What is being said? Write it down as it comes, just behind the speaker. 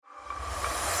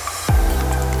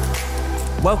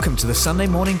Welcome to the Sunday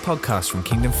morning podcast from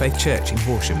Kingdom Faith Church in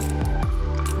Horsham.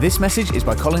 This message is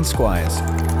by Colin Squires.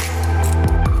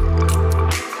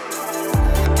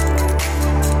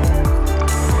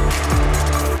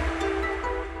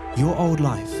 Your old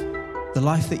life, the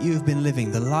life that you have been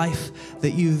living, the life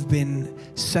that you've been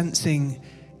sensing,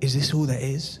 is this all there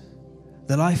is?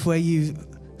 The life where you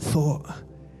thought,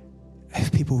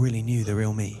 if people really knew the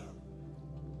real me.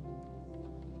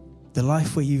 The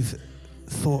life where you've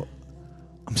thought,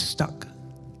 I'm stuck,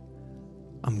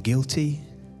 I'm guilty.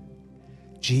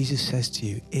 Jesus says to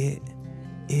you, it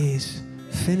is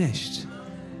finished.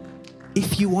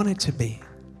 If you want it to be,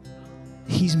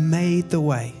 He's made the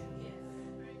way.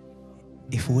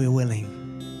 If we're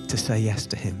willing to say yes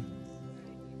to Him.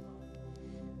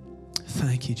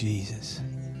 Thank you, Jesus.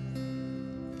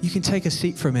 You can take a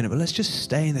seat for a minute, but let's just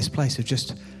stay in this place of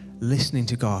just listening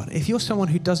to God. If you're someone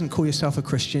who doesn't call yourself a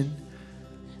Christian,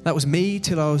 that was me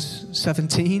till I was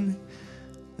 17,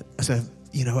 as a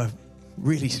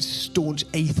really staunch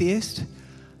atheist.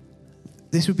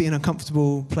 This would be an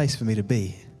uncomfortable place for me to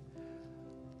be.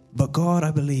 But God, I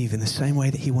believe, in the same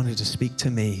way that He wanted to speak to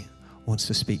me, wants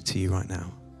to speak to you right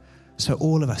now. So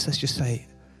all of us, let's just say,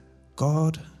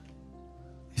 God,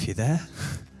 if you're there,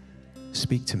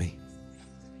 speak to me.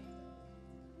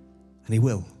 And He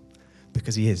will,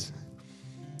 because He is.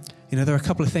 You know, there are a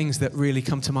couple of things that really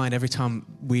come to mind every time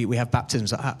we have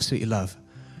baptisms that I absolutely love.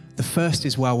 The first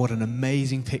is, wow, what an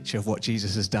amazing picture of what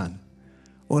Jesus has done.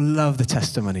 I love the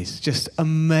testimonies, just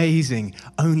amazing.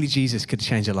 Only Jesus could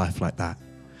change a life like that.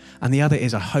 And the other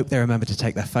is, I hope they remember to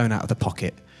take their phone out of the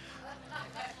pocket.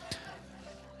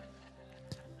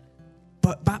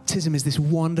 But baptism is this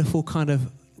wonderful kind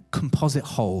of composite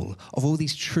whole of all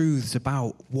these truths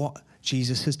about what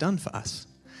Jesus has done for us.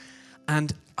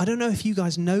 And I don't know if you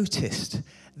guys noticed,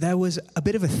 there was a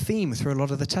bit of a theme through a lot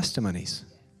of the testimonies.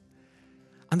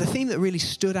 And the theme that really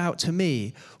stood out to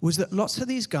me was that lots of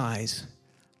these guys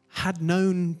had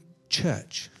known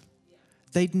church.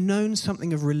 They'd known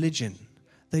something of religion.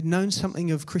 They'd known something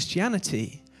of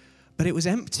Christianity, but it was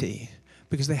empty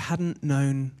because they hadn't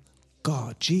known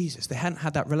God, Jesus. They hadn't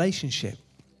had that relationship.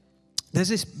 There's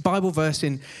this Bible verse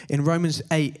in Romans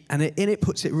 8, and in it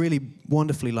puts it really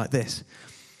wonderfully like this.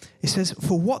 It says,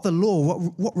 for what the law,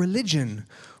 what religion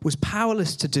was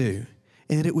powerless to do,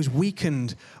 in that it was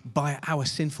weakened by our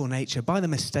sinful nature, by the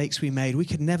mistakes we made. We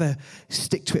could never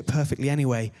stick to it perfectly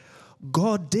anyway.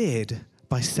 God did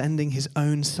by sending His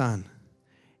own Son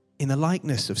in the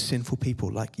likeness of sinful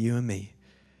people like you and me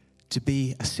to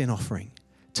be a sin offering,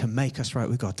 to make us right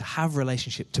with God, to have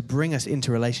relationship, to bring us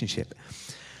into relationship.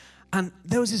 And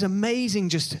there was this amazing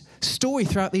just story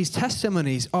throughout these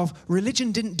testimonies of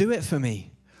religion didn't do it for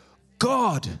me.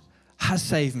 God has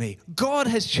saved me. God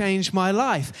has changed my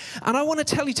life. And I want to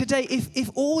tell you today, if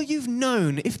all you've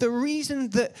known, if the reason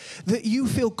that you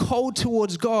feel cold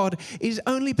towards God is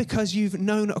only because you've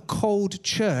known a cold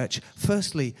church,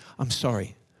 firstly, I'm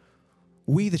sorry.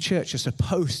 We, the church, are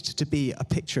supposed to be a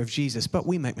picture of Jesus, but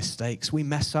we make mistakes. We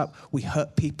mess up. We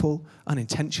hurt people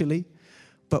unintentionally,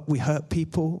 but we hurt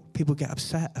people. People get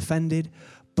upset, offended,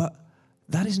 but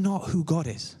that is not who God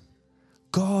is.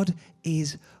 God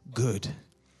is good.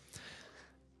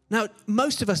 Now,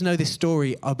 most of us know this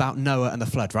story about Noah and the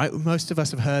flood, right? Most of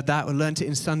us have heard that or learned it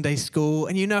in Sunday school,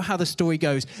 and you know how the story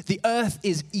goes. The earth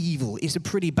is evil. It's a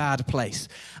pretty bad place.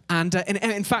 And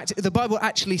in fact, the Bible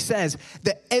actually says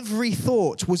that every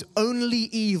thought was only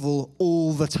evil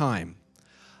all the time.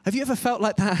 Have you ever felt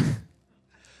like that?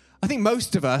 I think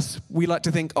most of us, we like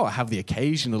to think, I have the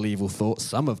occasional evil thought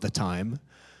some of the time.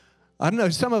 I don't know,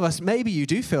 some of us, maybe you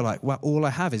do feel like, well, all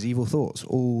I have is evil thoughts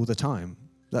all the time.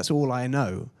 That's all I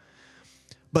know.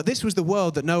 But this was the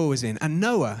world that Noah was in. And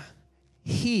Noah,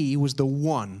 he was the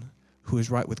one who was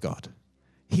right with God.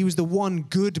 He was the one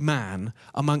good man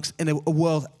in a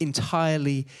world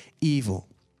entirely evil.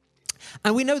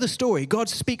 And we know the story. God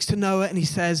speaks to Noah and He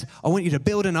says, I want you to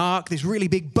build an ark, this really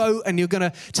big boat, and you're going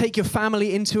to take your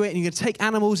family into it, and you're going to take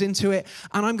animals into it,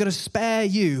 and I'm going to spare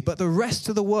you. But the rest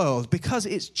of the world, because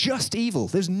it's just evil,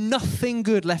 there's nothing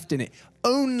good left in it,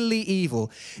 only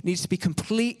evil, needs to be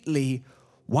completely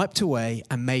wiped away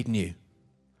and made new.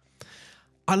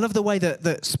 I love the way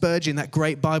that Spurgeon, that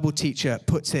great Bible teacher,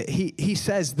 puts it. He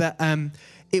says that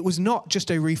it was not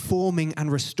just a reforming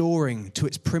and restoring to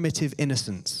its primitive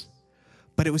innocence,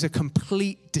 but it was a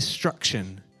complete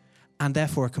destruction and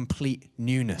therefore a complete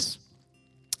newness.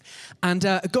 And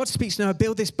God speaks to Noah,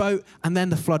 build this boat, and then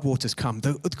the floodwaters come.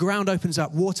 The ground opens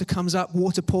up, water comes up,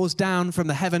 water pours down from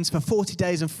the heavens for 40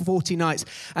 days and 40 nights,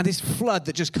 and this flood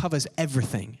that just covers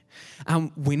everything.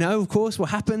 And we know, of course, what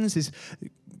happens is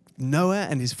Noah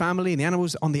and his family and the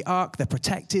animals on the ark, they're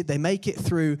protected, they make it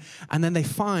through, and then they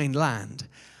find land.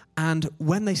 And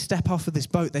when they step off of this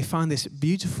boat, they find this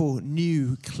beautiful,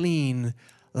 new, clean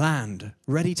land,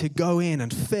 ready to go in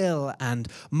and fill and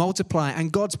multiply.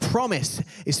 And God's promise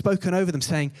is spoken over them,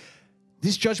 saying,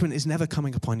 this judgment is never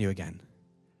coming upon you again.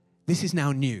 This is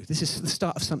now new. This is the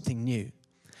start of something new.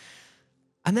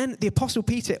 And then the Apostle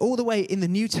Peter, all the way in the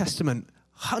New Testament,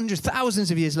 hundreds,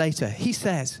 thousands of years later, he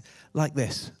says like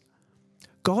this: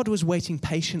 God was waiting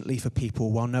patiently for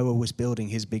people while Noah was building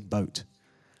his big boat.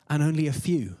 And only a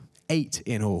few, 8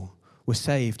 in all, were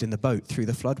saved in the boat through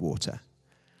the floodwater.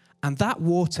 And that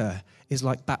water is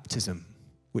like baptism,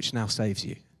 which now saves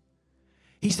you.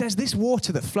 He says this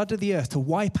water that flooded the earth to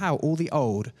wipe out all the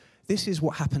old, this is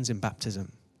what happens in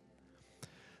baptism.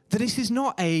 That this is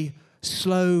not a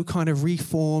slow kind of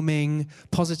reforming,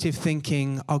 positive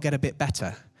thinking, I'll get a bit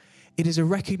better. It is a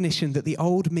recognition that the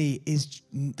old me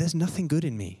there's nothing good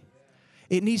in me.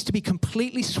 It needs to be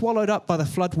completely swallowed up by the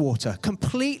floodwater,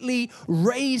 completely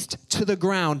razed to the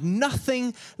ground,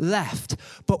 nothing left.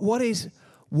 But what is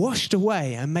washed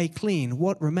away and made clean,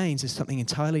 what remains is something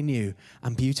entirely new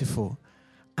and beautiful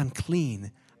and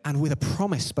clean, and with a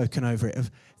promise spoken over it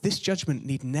of this judgment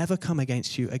need never come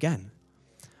against you again.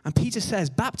 And Peter says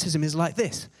baptism is like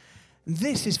this.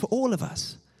 This is for all of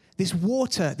us. This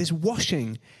water, this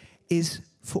washing is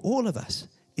for all of us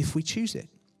if we choose it.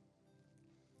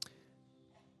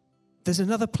 There's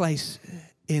another place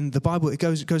in the Bible,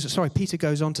 Peter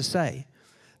goes on to say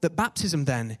that baptism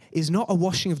then is not a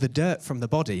washing of the dirt from the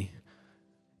body.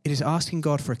 It is asking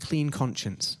God for a clean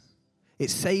conscience. It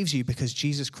saves you because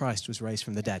Jesus Christ was raised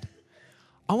from the dead.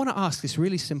 I want to ask this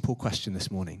really simple question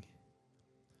this morning.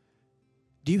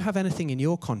 Do you have anything in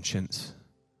your conscience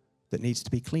that needs to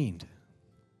be cleaned?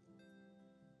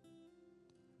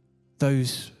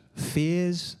 Those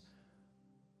fears,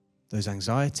 those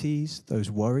anxieties, those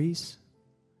worries,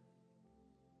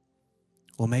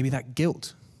 or maybe that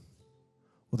guilt,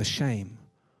 or the shame,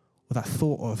 or that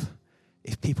thought of,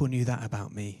 if people knew that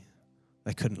about me,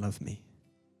 they couldn't love me.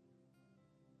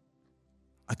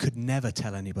 I could never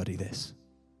tell anybody this.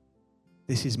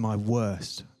 This is my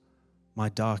worst, my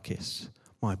darkest,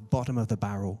 my bottom of the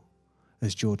barrel,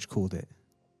 as George called it.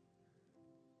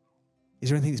 Is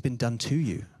there anything that's been done to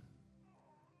you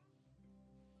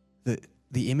that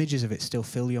the images of it still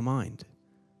fill your mind?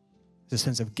 There's a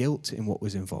sense of guilt in what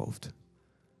was involved.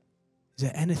 Is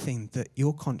there anything that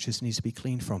your conscience needs to be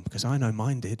cleaned from? Because I know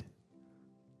mine did.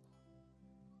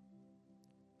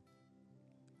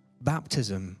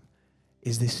 Baptism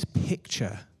is this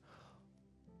picture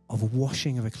of a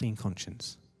washing of a clean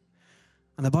conscience.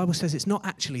 And the Bible says it's not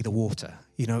actually the water.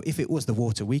 You know, if it was the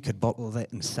water, we could bottle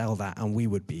it and sell that and we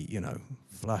would be,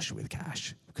 flush with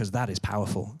cash because that is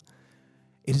powerful.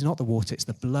 It is not the water, it's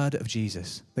the blood of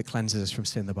Jesus that cleanses us from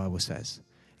sin, the Bible says.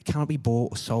 It cannot be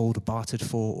bought or sold or bartered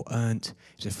for or earned.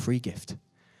 It's a free gift.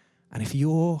 And if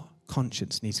your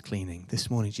conscience needs cleaning,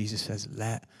 this morning Jesus says,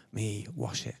 let me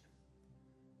wash it.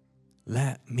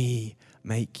 Let me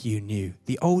make you new.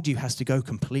 The old you has to go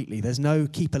completely. There's no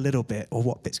keep a little bit or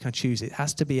what bits can I choose. It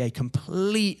has to be a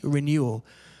complete renewal.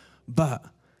 But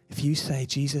if you say,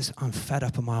 Jesus, I'm fed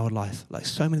up of my old life, like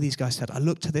so many of these guys said, I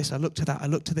looked to this, I looked to that, I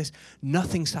looked to this,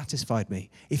 nothing satisfied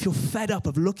me. If you're fed up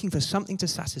of looking for something to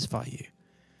satisfy you,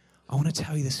 I want to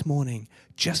tell you this morning,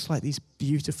 just like these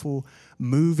beautiful,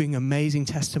 moving, amazing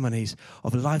testimonies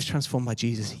of lives transformed by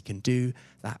Jesus, he can do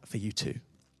that for you too.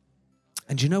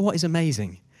 And do you know what is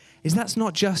amazing? Is that's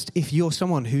not just if you're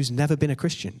someone who's never been a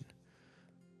Christian.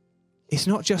 It's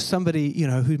not just somebody,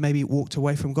 who maybe walked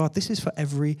away from God. This is for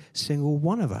every single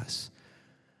one of us.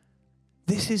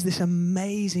 This is this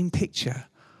amazing picture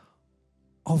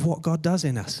of what God does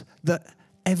in us, that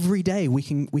every day we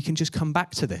can just come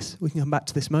back to this. We can come back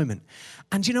to this moment.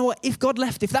 And you know what? If God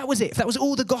left, if that was it, if that was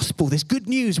all the gospel, this good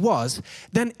news was,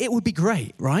 then it would be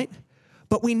great, right?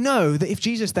 But we know that if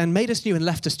Jesus then made us new and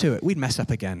left us to it, we'd mess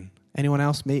up again. Anyone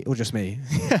else? Me or just me?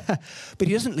 But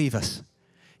he doesn't leave us.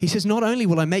 He says, not only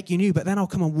will I make you new, but then I'll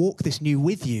come and walk this new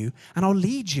with you and I'll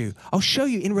lead you. I'll show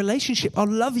you in relationship. I'll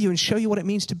love you and show you what it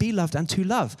means to be loved and to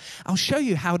love. I'll show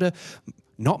you how to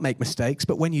not make mistakes,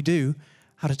 but when you do,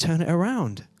 how to turn it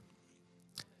around.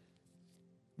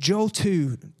 Joel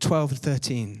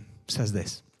 2:12-13 says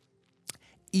this.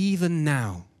 Even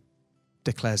now,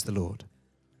 declares the Lord.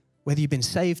 Whether you've been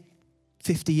saved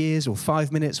 50 years or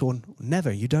 5 minutes or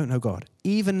never, you don't know God.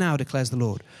 Even now, declares the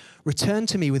Lord, return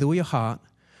to me with all your heart,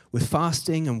 with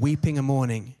fasting and weeping and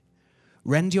mourning.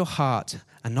 Rend your heart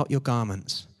and not your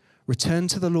garments. Return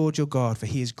to the Lord your God, for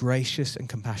he is gracious and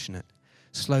compassionate,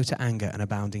 slow to anger and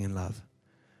abounding in love.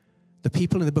 The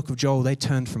people in the book of Joel, they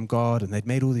turned from God and they'd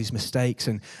made all these mistakes.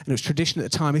 And it was tradition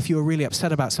at the time, if you were really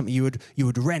upset about something, you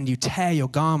would rend, you tear your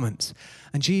garments.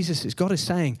 And God is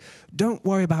saying, don't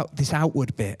worry about this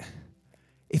outward bit.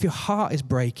 If your heart is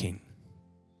breaking,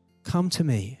 come to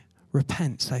me,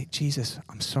 repent, say, Jesus,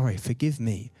 I'm sorry, forgive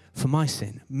me for my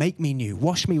sin. Make me new.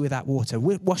 Wash me with that water.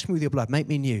 Wash me with your blood. Make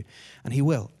me new. And he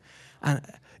will. And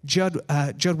Judd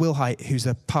Wilhite, who's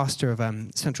a pastor of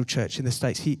Central Church in the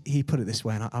States, he put it this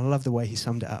way, and I love the way he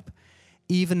summed it up.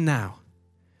 Even now,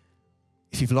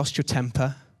 if you've lost your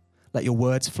temper, let your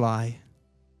words fly.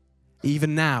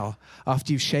 Even now,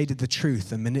 after you've shaded the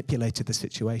truth and manipulated the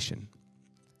situation.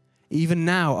 Even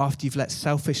now, after you've let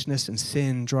selfishness and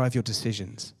sin drive your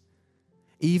decisions.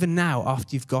 Even now,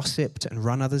 after you've gossiped and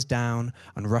run others down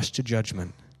and rushed to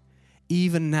judgment.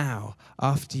 Even now,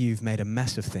 after you've made a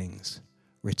mess of things,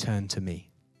 return to me.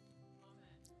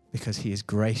 Because he is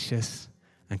gracious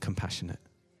and compassionate.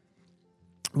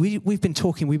 We've been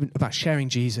talking about sharing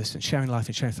Jesus and sharing life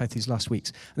and sharing faith these last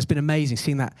weeks. And it's been amazing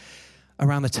seeing that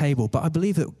around the table. But I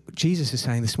believe that Jesus is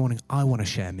saying this morning, I want to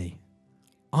share me.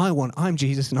 I'm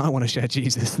Jesus and I want to share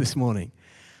Jesus this morning.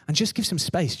 And just give some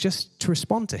space just to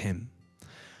respond to him.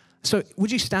 So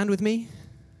would you stand with me?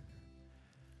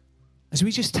 As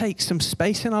we just take some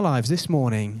space in our lives this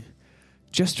morning,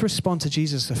 just to respond to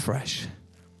Jesus afresh.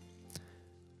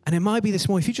 And it might be this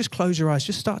morning, if you just close your eyes,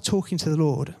 just start talking to the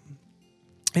Lord.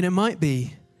 And it might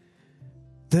be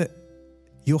that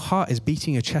your heart is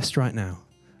beating your chest right now.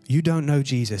 You don't know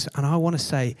Jesus. And I want to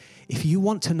say, if you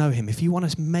want to know him, if you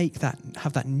want to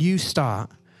have that new start,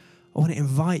 I want to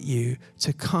invite you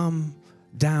to come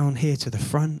down here to the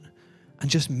front and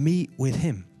just meet with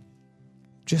him.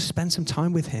 Just spend some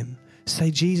time with him.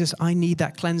 Say, Jesus, I need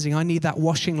that cleansing. I need that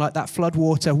washing like that flood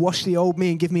water. Wash the old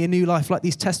me and give me a new life, like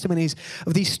these testimonies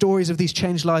of these stories of these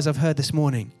changed lives I've heard this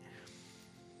morning.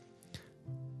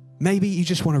 Maybe you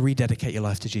just want to rededicate your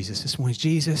life to Jesus this morning.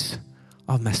 Jesus,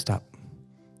 I've messed up.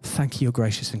 Thank you, you're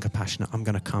gracious and compassionate. I'm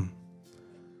going to come.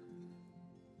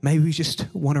 Maybe we just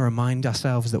want to remind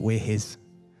ourselves that we're his.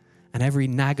 And every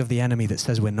nag of the enemy that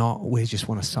says we're not, we just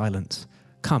want to silence.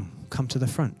 Come to the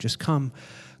front. Just come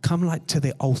like to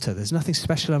the altar. There's nothing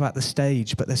special about the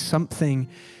stage, but there's something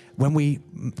when we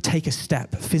take a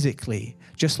step physically,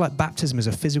 just like baptism is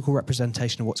a physical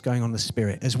representation of what's going on in the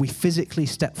Spirit. As we physically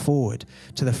step forward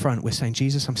to the front, we're saying,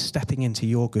 Jesus, I'm stepping into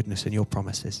your goodness and your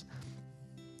promises.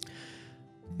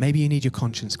 Maybe you need your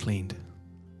conscience cleaned.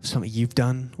 Something you've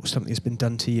done or something that's been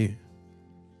done to you.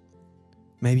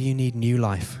 Maybe you need new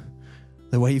life.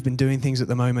 The way you've been doing things at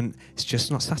the moment is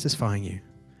just not satisfying you.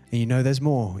 And you know there's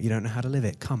more. You don't know how to live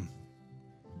it. Come.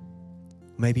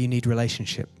 Maybe you need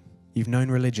relationship. You've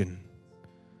known religion,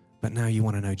 but now you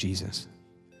want to know Jesus.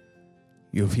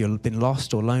 If you've been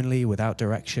lost or lonely, without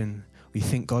direction, or you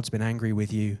think God's been angry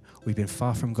with you, or you've been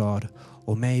far from God,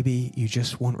 or maybe you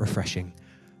just want refreshing,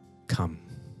 come.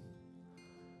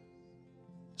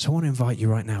 So I want to invite you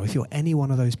right now, if you're any one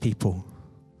of those people,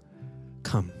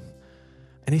 come.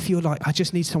 And if you're like, I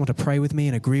just need someone to pray with me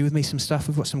and agree with me some stuff,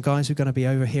 we've got some guys who are going to be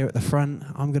over here at the front.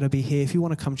 I'm going to be here. If you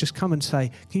want to come, just come and say,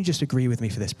 can you just agree with me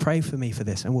for this? Pray for me for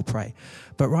this, and we'll pray.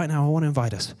 But right now, I want to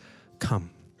invite us,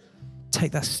 come.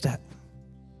 Take that step.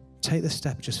 Take the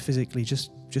step just physically,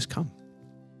 just come.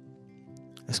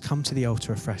 Let's come to the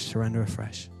altar afresh, surrender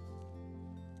afresh.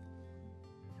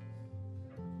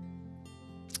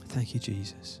 Thank you,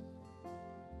 Jesus.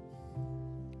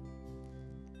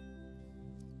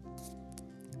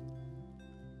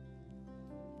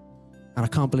 And I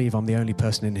can't believe I'm the only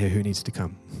person in here who needs to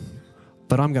come.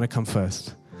 But I'm going to come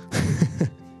first.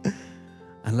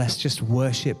 And let's just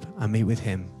worship and meet with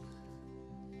him.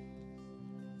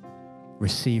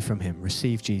 Receive from him.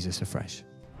 Receive Jesus afresh.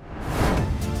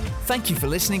 Thank you for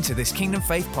listening to this Kingdom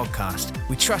Faith podcast.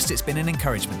 We trust it's been an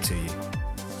encouragement to you.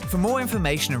 For more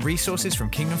information and resources from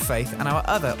Kingdom Faith and our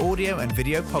other audio and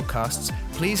video podcasts,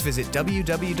 please visit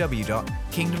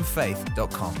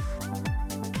www.kingdomfaith.com.